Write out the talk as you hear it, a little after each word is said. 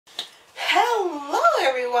Hello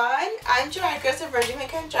everyone, I'm Criss of Virgin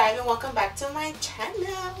Can Drive, and welcome back to my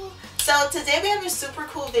channel. So today we have a super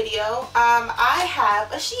cool video. I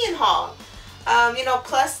have a Shein haul. You know,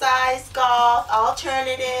 plus size, goth,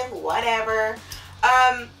 alternative, whatever.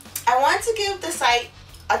 I want to give the site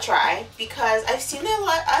a try because I've seen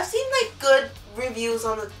like good reviews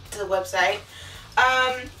on the website.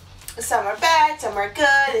 Some are bad, some are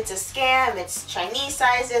good, it's a scam, it's Chinese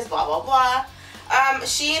sizes, blah blah blah.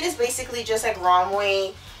 Shein is basically just like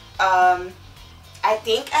Romway, I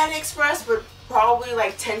think AliExpress, but probably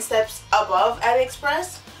like 10 steps above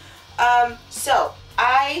AliExpress. So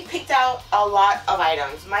I picked out a lot of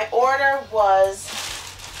items. My order was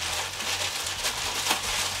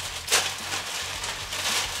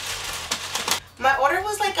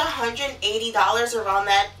like $180, around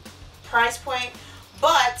that price point,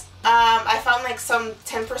 but I found like some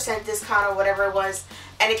 10% discount or whatever it was,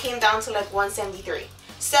 and it came down to like $173.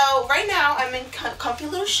 So right now I'm in comfy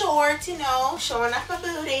little shorts, you know, showing off my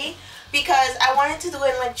booty, because I wanted to do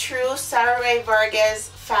it in like true Saturday Vargas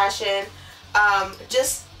fashion,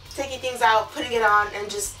 just taking things out, putting it on,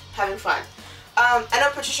 and just having fun. I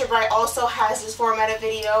know Patricia Bright also has this format of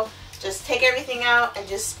video, just take everything out and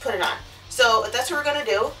just put it on. So that's what we're gonna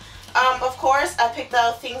do. Of course, I picked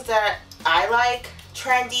out things that I like,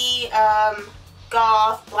 trendy,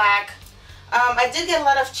 goth, black. I did get a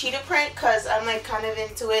lot of cheetah print because I'm like kind of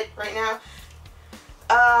into it right now.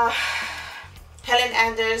 Helen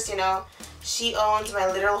Anders, you know, she owns my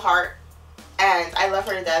little heart and I love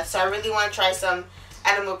her to death, so I really want to try some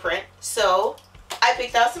animal print, so I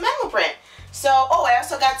picked out some animal print. So, oh, I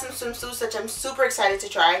also got some swimsuits that I'm super excited to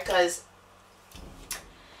try because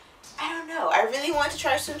I don't know, I really want to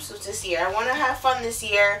try swimsuits this year. I want to have fun this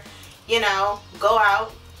year, you know, go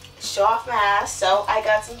out, show off my ass, so I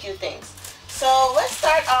got some cute things. So let's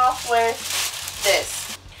start off with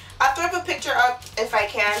this. I'll throw up a picture up if I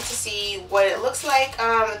can to see what it looks like.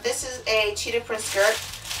 This is a cheetah print skirt.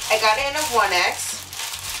 I got it in a 1X.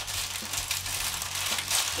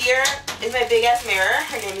 Here is my big ass mirror.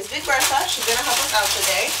 Her name is Big Bertha. She's gonna help us out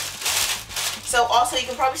today. So also you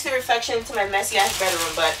can probably see a reflection into my messy ass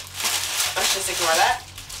bedroom, but let's just ignore that.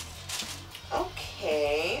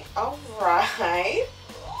 Okay, alright.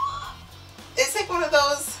 It's like one of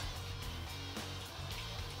those.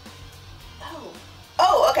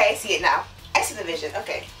 Oh, okay, I see it now. I see the vision,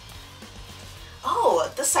 okay. Oh,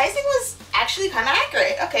 the sizing was actually kind of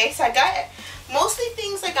accurate. Okay, so I got mostly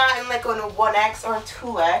things I got in like on a 1X or a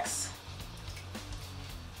 2X.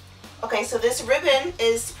 Okay, so this ribbon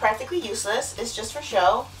is practically useless. It's just for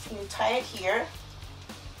show. You tie it here.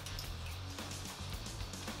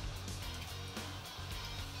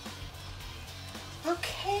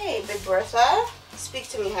 Okay, Big Bertha. Speak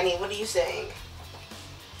to me, honey. What are you saying?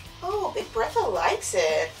 Oh, Big Bertha likes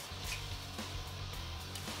it.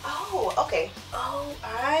 Oh, okay. Oh,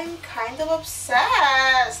 I'm kind of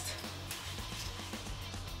obsessed.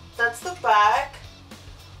 That's the back.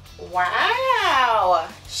 Wow.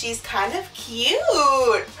 She's kind of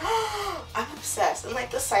cute. I'm obsessed. And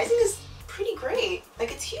like the sizing is pretty great.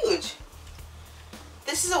 Like it's huge.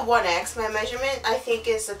 This is a 1X. My measurement I think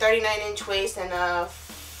is a 39-inch waist and a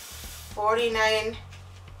 49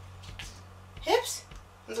 hips.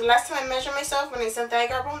 The last time I measured myself when I sent that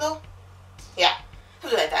Garbondo, yeah,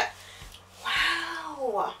 something like that.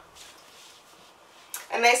 Wow.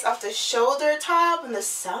 A nice off the shoulder top in the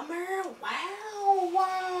summer. Wow,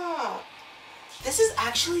 wow. This is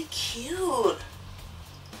actually cute.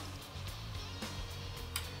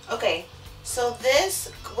 Okay, so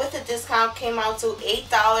this with the discount came out to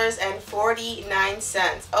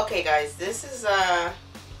 $8.49. Okay guys, this is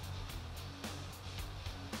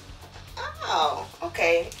oh,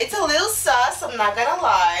 okay. It's a little sus, I'm not gonna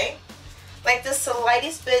lie. Like the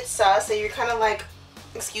slightest bit sus, so you're kind of like,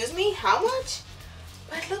 excuse me, how much?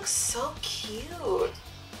 But it looks so cute.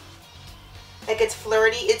 Like it's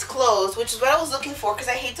flirty, it's closed, which is what I was looking for, because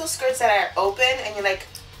I hate those skirts that are open and you're like,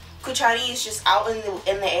 Kuchani is just out in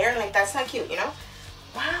the air. Like that's not cute, you know?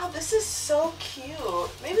 Wow, this is so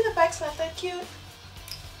cute. Maybe the back's not that cute.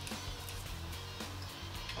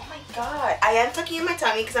 Oh my god, I am tucking in my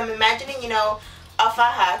tummy because I'm imagining, you know, a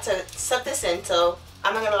faja to suck this in. So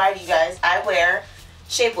I'm not gonna lie to you guys, I wear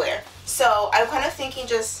shapewear, so I'm kind of thinking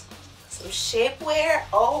just some shapewear.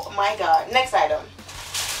 Oh my god. Next item.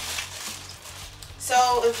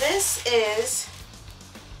 So this is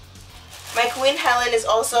my queen Helen is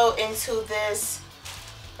also into this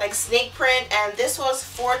like snake print, and this was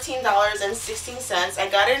 $14.16. I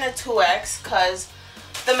got it in a 2X because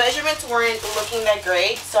the measurements weren't looking that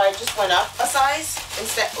great, so I just went up a size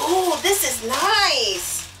instead. Ooh, this is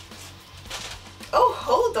nice. Oh,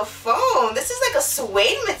 hold the phone. This is like a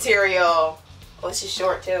suede material. Oh, this is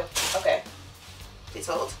short too. Okay. Please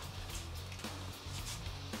hold.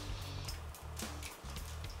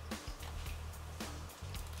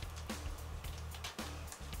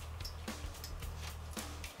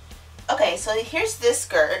 Okay, so here's this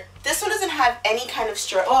skirt. This one doesn't have any kind of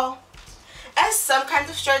stretch. Well, it has some kinds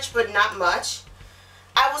of stretch, but not much.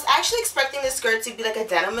 I was actually expecting this skirt to be like a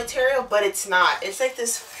denim material, but it's not. It's like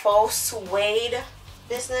this faux suede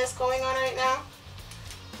business going on right now.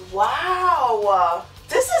 Wow,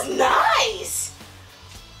 this is nice.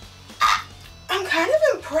 I'm kind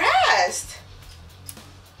of impressed.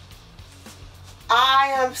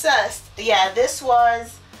 I am obsessed. Yeah, this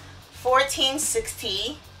was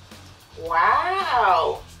 $14.60.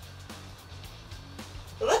 Wow.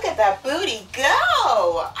 Look at that booty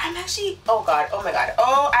go. I'm actually, oh God, oh my God.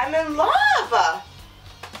 Oh, I'm in love.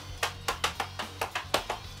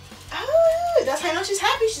 Oh, that's how I know she's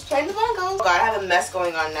happy. She's playing the bongos. Oh God, I have a mess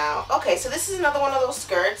going on now. Okay, so this is another one of those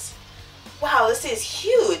skirts. Wow, this is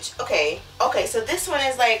huge. Okay, so this one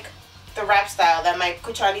is like the wrap style that my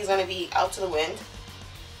kuchani is gonna be out to the wind.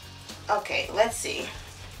 Okay, let's see.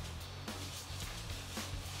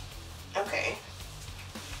 Okay.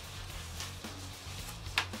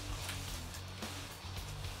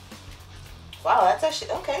 Wow, that's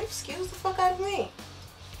actually, okay, excuse the fuck out of me.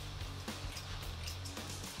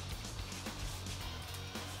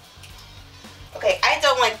 Okay, I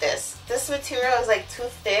don't like this. This material is like too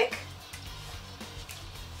thick.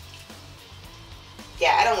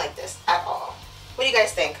 Yeah, I don't like this at all. What do you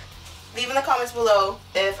guys think? Leave in the comments below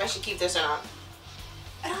if I should keep this or not.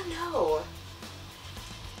 I don't know.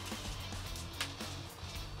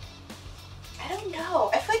 I don't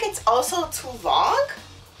know. I feel like it's also too long.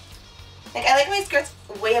 Like, I like my skirts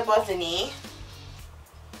way above the knee.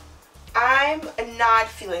 I'm not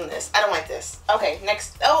feeling this. I don't like this. Okay,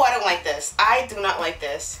 next. Oh, I don't like this. I do not like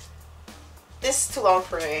this. This is too long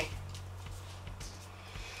for me.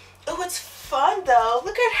 Oh, it's fun though.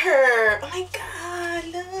 Look at her. Oh my God,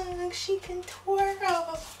 look. She can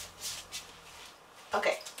twirl.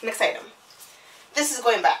 Okay, next item. This is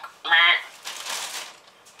going back.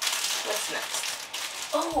 What's next?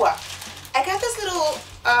 Oh, I got this little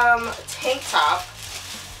tank top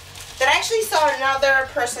that I actually saw another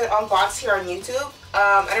person unbox here on YouTube.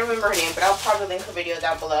 I don't remember her name, but I'll probably link her video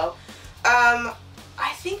down below.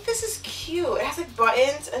 I think this is cute. It has like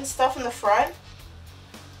buttons and stuff in the front.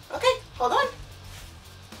 Okay, hold on.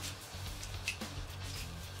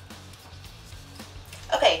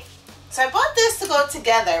 Okay, so I bought this to go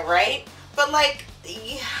together, right? But like,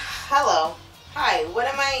 hello, hi, what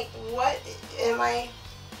am I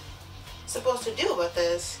supposed to do with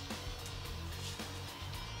this?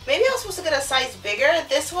 Maybe I was supposed to get a size bigger.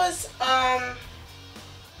 This was, I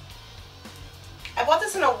bought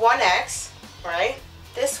this in a 1X, right?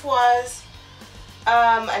 This was a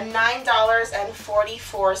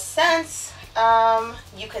 $9.44.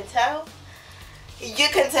 You can tell. You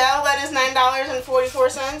can tell that is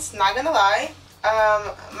 $9.44. Not gonna lie.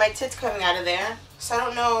 My tits coming out of there, so I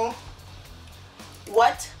don't know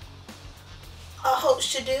what a host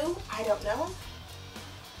should do. I don't know.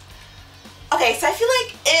 Okay, so I feel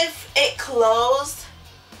like if it closed,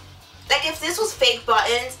 like if this was fake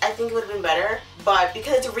buttons, I think it would have been better. But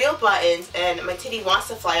because it's real buttons and my titty wants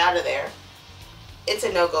to fly out of there, it's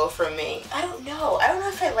a no-go for me. I don't know. I don't know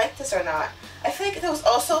if I like this or not. I feel like there was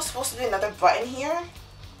also supposed to be another button here.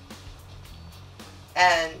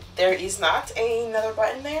 And there is not another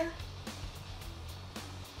button there.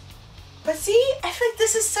 But see, I feel like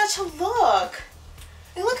this is such a look.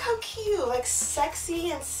 And look how cute. Like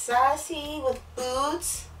sexy and sassy with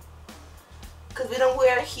boots. Because we don't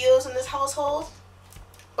wear heels in this household.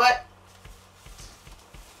 But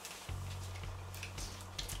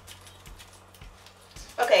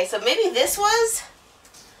okay, so maybe this was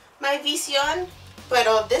my vision, but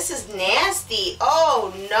oh, this is nasty.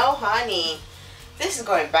 Oh no, honey, this is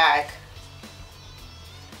going back.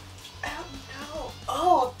 I don't know.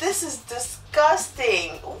 Oh, this is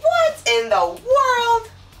disgusting. What in the world?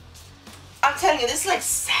 I'm telling you, this is like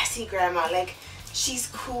sassy grandma. Like, she's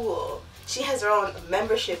cool. She has her own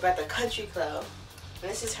membership at the country club. And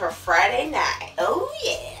this is her Friday night. Oh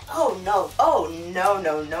yeah. Oh no. Oh no,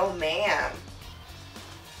 no, no, ma'am.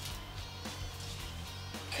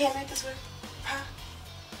 Can I make this work? Huh?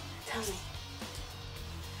 Tell me.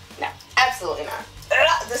 No, absolutely not.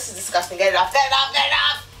 This is disgusting. Get it off. Get it off. Get it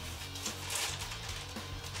off.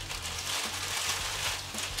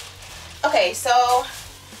 Okay, so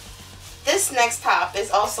this next top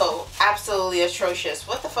is also absolutely atrocious.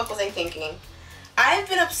 What the fuck was I thinking? I've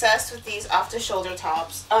been obsessed with these off-the-shoulder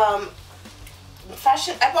tops.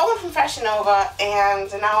 I bought one from Fashion Nova,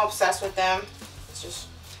 and now I'm obsessed with them. It's just,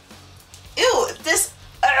 ew, this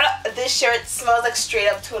shirt smells like straight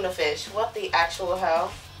up tuna fish. What the actual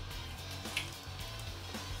hell?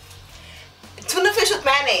 Tuna fish with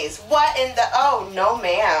mayonnaise. What in the, oh no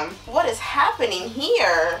ma'am. What is happening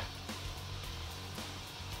here?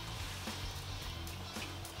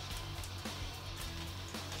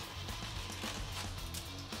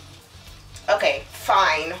 Okay,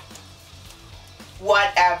 fine.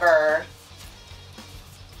 Whatever.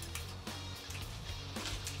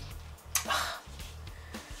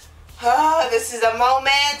 This is a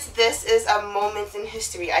moment. This is a moment in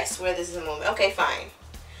history. I swear this is a moment. Okay, fine.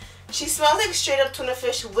 She smells like straight up tuna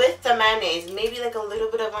fish with the mayonnaise. Maybe like a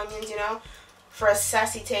little bit of onions, you know, for a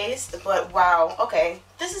sassy taste. But wow, okay.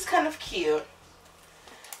 This is kind of cute.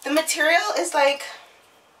 The material is like,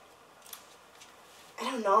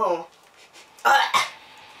 I don't know. I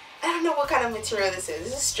don't know what kind of material this is.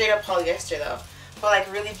 This is straight up polyester though. But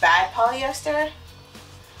like really bad polyester.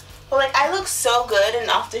 But like I look so good and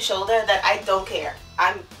off the shoulder that I don't care.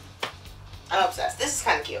 I'm obsessed. This is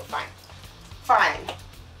kind of cute. Fine. Fine.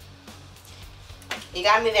 You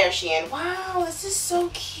got me there, Shein. Wow, this is so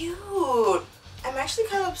cute. I'm actually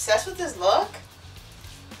kind of obsessed with this look.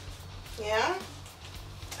 Yeah.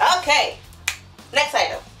 Okay. Next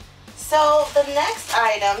item. So the next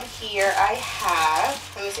item here I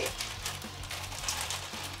have, let me see.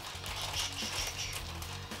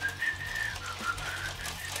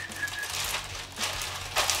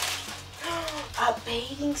 A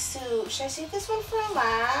bathing suit. Should I save this one for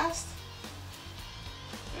last?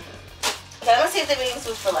 Okay, I'm gonna save the bathing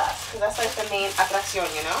suit for last because that's like the main attraction,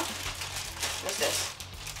 you know? What's this?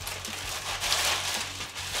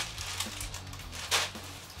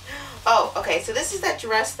 Oh, okay, so this is that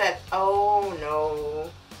dress that, oh no.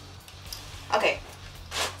 Okay.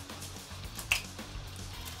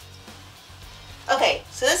 Okay,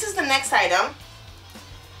 so this is the next item.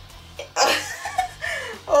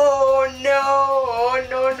 Oh no, oh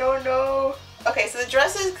no, no, no. Okay, so the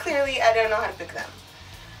dresses, clearly I don't know how to pick them.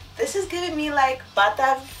 This is giving me like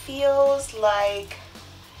bata feels, like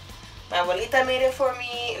my abuelita made it for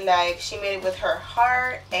me, like she made it with her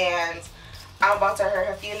heart, and I'm about to hurt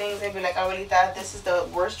her feelings and be like, abuelita, this is the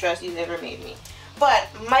worst dress you've ever made me. But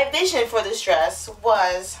my vision for this dress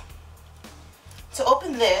was to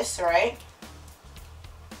open this, right?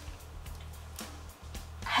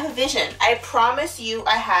 I have a vision. I promise you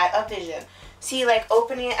I had a vision. See, like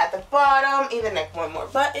opening it at the bottom, even like one more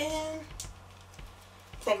button.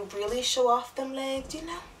 Like really show off them legs, you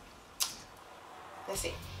know? Let's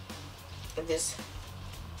see if this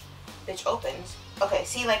bitch opens. Okay,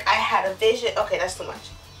 see, like I had a vision. Okay, that's too much.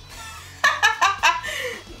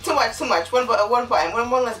 Too much, too much. One button,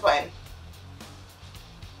 one less button.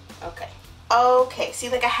 Okay. Okay, see,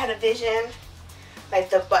 like I had a vision. Like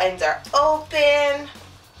the buttons are open.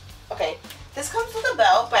 Okay, this comes with a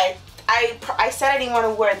belt, but I said I didn't want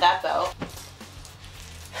to wear that belt.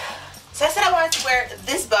 So I said I wanted to wear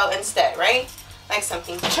this belt instead, right? Like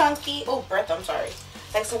something chunky. Oh, breath, I'm sorry.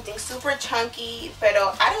 Like something super chunky, but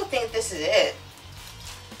I don't think this is it.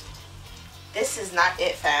 This is not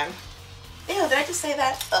it, fam. Ew, did I just say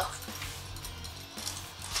that? Ugh.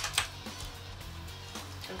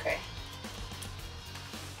 Okay.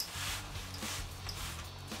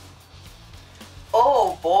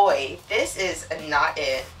 Oh boy, this is not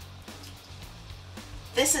it.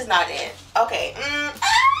 This is not it. Okay.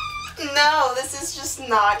 No, this is just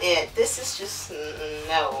not it. This is just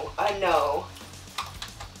no. A no.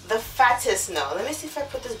 The fattest no. Let me see if I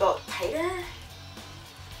put this belt tighter.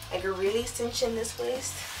 Like really cinch in this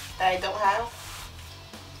waist that I don't have.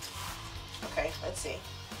 Okay, let's see.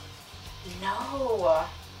 No.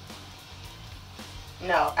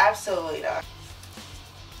 No, absolutely not.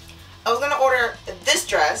 I was gonna order this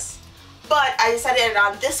dress, but I decided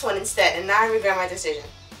on this one instead, and now I regret my decision.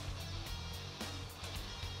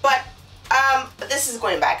 But this is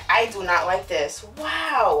going back. I do not like this.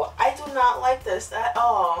 Wow, I do not like this at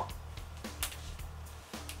all.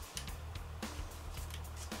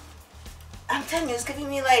 I'm telling you, it's giving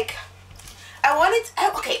me like, I wanted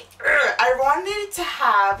to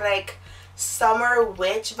have like summer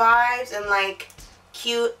witch vibes and like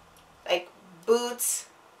cute like boots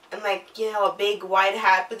and like, you know, a big wide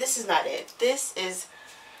hat, but this is not it. This is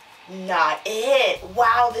not it.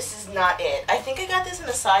 Wow, this is not it. I think I got this in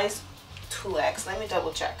a size 2X. Let me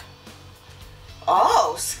double check.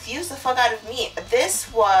 Oh, excuse the fuck out of me.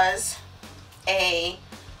 This was a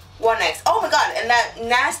 1X. Oh my god, and that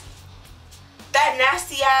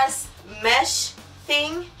nasty ass mesh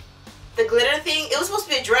thing, the glitter thing, it was supposed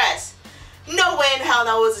to be a dress. No way in hell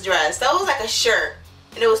that was a dress. That was like a shirt.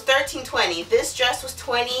 And it was $13.20. This dress was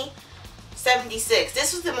 $20.76.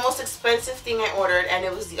 This was the most expensive thing I ordered, and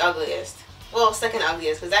it was the ugliest. Well, second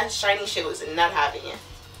ugliest, because that shiny shit was not having it.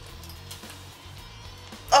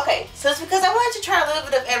 Okay, so it's because I wanted to try a little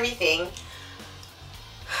bit of everything.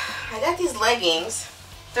 I got these leggings.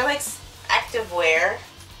 They're like active wear.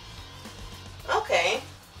 Okay.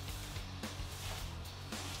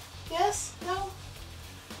 Yes? No?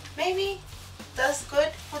 Maybe? That's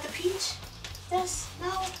good with the peach? Yes?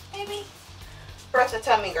 No? Maybe? Bertha,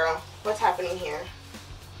 tell me, girl. What's happening here?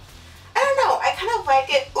 I don't know. I kind of like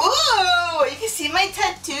it. Ooh! You can see my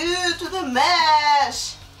tattoo to the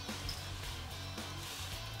mesh.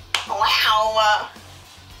 Wow!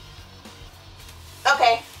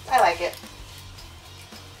 Okay. I like it.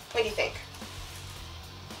 What do you think?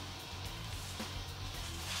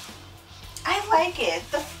 I like it.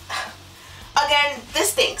 Again,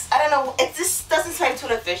 this stinks. I don't know. This doesn't smell like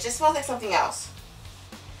tuna fish. This smells like something else.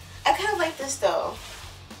 I kind of like this though.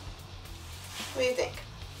 What do you think?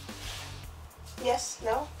 Yes?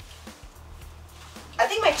 No? I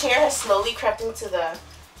think my chair has slowly crept into the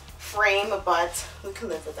frame, but we can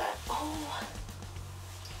live with that. Oh.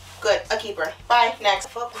 Good. A keeper. Bye. Next.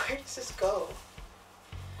 Fuck, where does this go?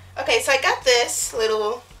 Okay, so I got this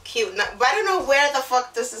little cute, but I don't know where the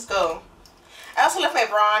fuck does this go. I also left my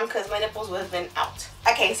bra on because my nipples would have been out.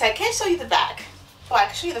 Okay, so I can't show you the back. Oh, I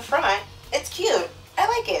can show you the front. It's cute. I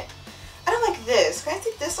like it. I don't like this. Can I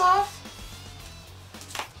take this off?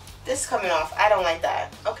 This is coming off. I don't like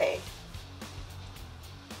that. Okay.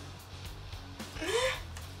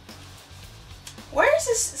 Where is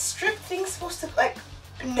this strip thing supposed to, like,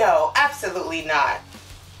 no, absolutely not.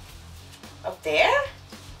 Up there?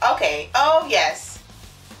 Okay. Oh, yes.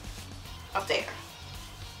 Up there.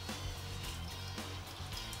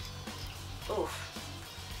 Oof.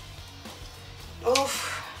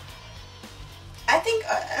 Oof. I think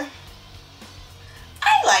I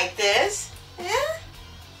like this. Yeah?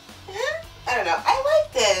 Yeah? I don't know. I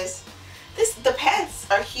like this. The pants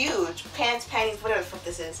are huge. Pants, panties, whatever the fuck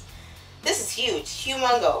this is. This is huge.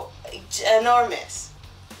 Humongo. Enormous.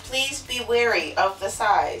 Please be wary of the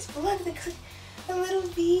size. But look, the little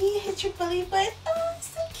V hit your belly button. Oh, it's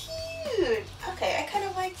so cute. Okay, I kind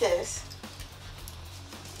of like this.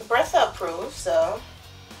 Bertha approved, so.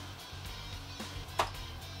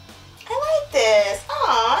 I like this.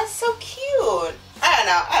 Aw, it's so cute. I don't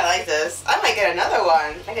know. I like this. I might get another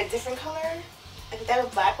one. Like a different color. Like that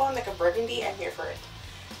with black one, like a burgundy. I'm here for it.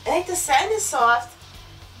 I like the satin is soft.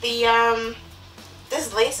 The,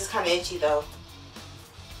 this lace is kind of itchy though.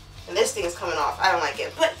 And this thing is coming off. I don't like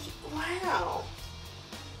it. But, wow.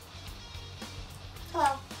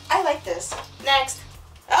 Hello. I like this. Next.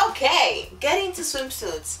 Okay. Getting to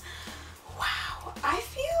swimsuits. Wow. I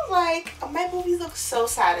feel like my boobies look so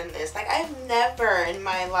sad in this. Like, I've never in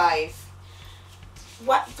my life.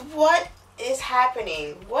 What is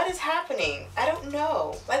happening? What is happening? I don't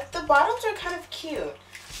know. Like, the bottoms are kind of cute.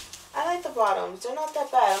 I like the bottoms. They're not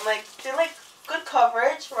that bad. I'm like, they're like good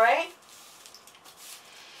coverage, right?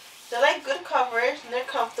 They're like good coverage and they're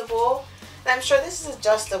comfortable. And I'm sure this is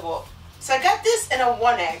adjustable. So I got this in a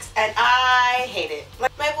 1X and I hate it.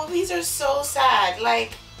 Like, my boobies are so sad.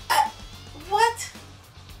 Like, what?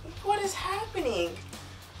 What is happening?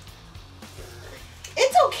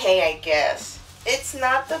 It's okay, I guess. It's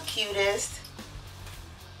not the cutest.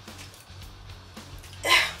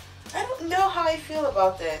 I don't know how I feel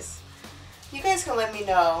about this. You guys can let me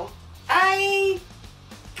know. I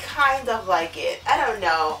kind of like it. I don't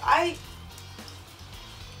know. I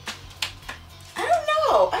don't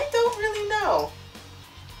know. I don't really know.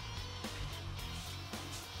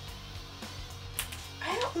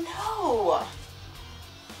 I don't know.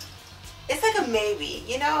 It's like a maybe,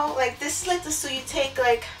 you know? Like, this is like the suit you take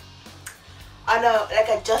like on a, like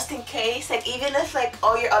a just in case. Like, even if like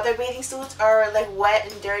all your other bathing suits are like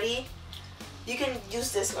wet and dirty, you can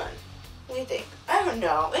use this one. What do you think? I don't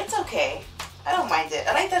know. It's okay. I don't mind it.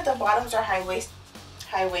 I like that the bottoms are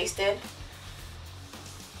high-waisted.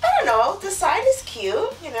 I don't know. The side is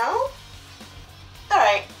cute, you know?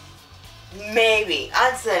 Alright. Maybe.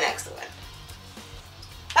 On to the next one.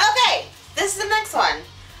 Okay. This is the next one.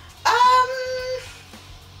 I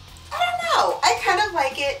don't know. I kind of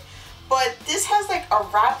like it. But this has like a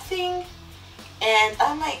wrap thing. And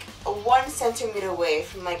I'm like 1 centimeter away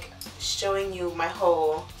from like showing you my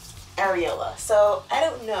whole areola. So, I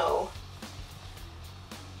don't know.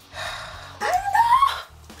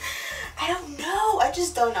 I don't know. I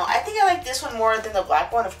just don't know. I think I like this one more than the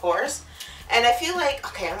black one, of course. And I feel like,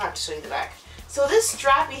 okay, I'm gonna have to show you the back. So this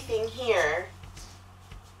strappy thing here,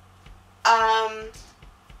 I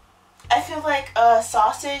I feel like a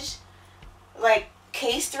sausage, like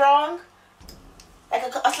cased wrong. Like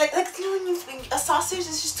you know when a sausage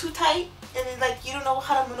is just too tight and then like you don't know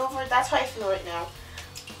how to maneuver. That's how I feel right now.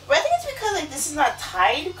 But I think it's because like this is not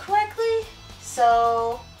tied correctly.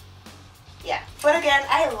 So yeah. But again,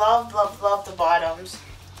 I love the bottoms.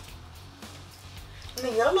 And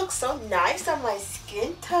the yellow looks so nice on my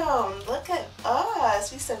skin tone. Look at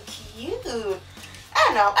us. We're so cute. I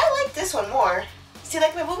don't know. I like this one more. See,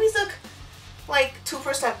 like my boobies look like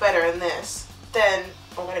 2% better in this. Then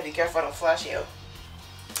I'm gonna be careful I don't flash you.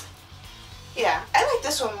 Yeah, I like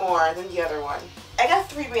this one more than the other one. I got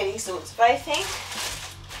 3 bathing suits, but I think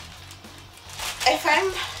if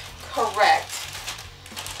I'm correct,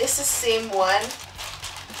 it's the same one.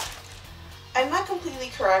 I'm not completely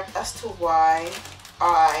correct as to why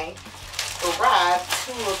I grabbed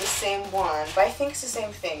 2 of the same one, but I think it's the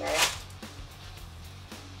same thing, right?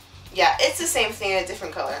 Yeah, it's the same thing in a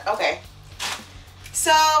different color. Okay.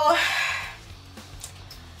 So, I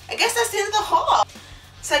guess that's the end of the haul.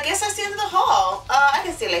 I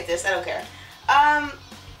can stay like this. I don't care.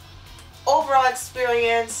 Overall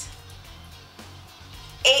experience,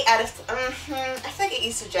 8 out of... I feel like 8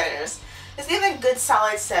 is too generous. Let's give it a good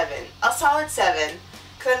solid 7. A solid 7.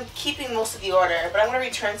 Because I'm keeping most of the order. But I'm going to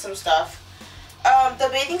return some stuff. The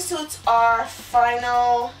bathing suits are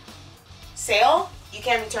final sale. You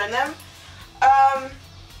can't return them.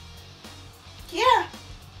 Yeah.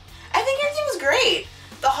 I think everything was great.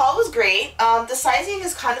 The haul was great. The sizing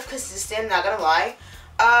is kind of consistent, not gonna lie.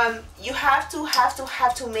 You have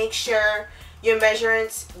to make sure your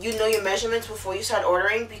measurements, you know your measurements before you start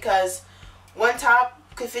ordering, because one top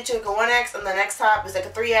could fit you like a 1X and the next top is like a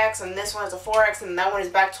 3X and this one is a 4X and that one is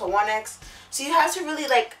back to a 1X. So you have to really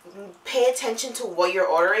like pay attention to what you're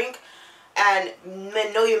ordering and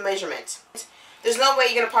know your measurements. There's no way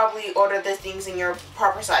you're gonna probably order the things in your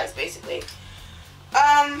proper size, basically.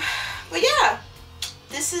 But yeah,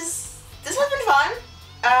 this has been fun.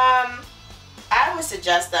 I would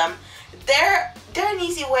suggest them. They're an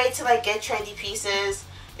easy way to like get trendy pieces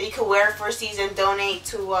that you can wear for a season, donate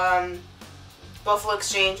to Buffalo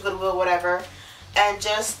Exchange, Goodwill, whatever, and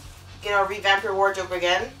just, you know, revamp your wardrobe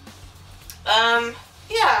again.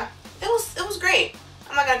 Yeah, it was great.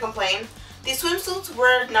 I'm not gonna complain. These swimsuits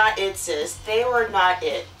were not it, sis. They were not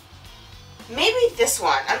it. Maybe this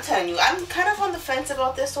one. I'm telling you, I'm kind of on the fence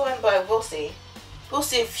about this one, but we'll see. We'll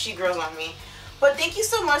see if she grows on me. But thank you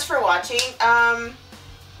so much for watching.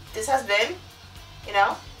 This has been, you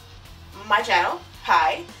know, my channel.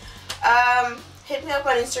 Hi. Hit me up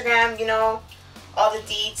on Instagram, you know, all the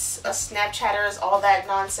deets, Snapchatters, all that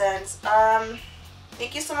nonsense.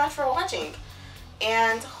 Thank you so much for watching.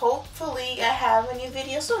 And hopefully I have a new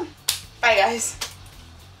video soon. Bye, guys.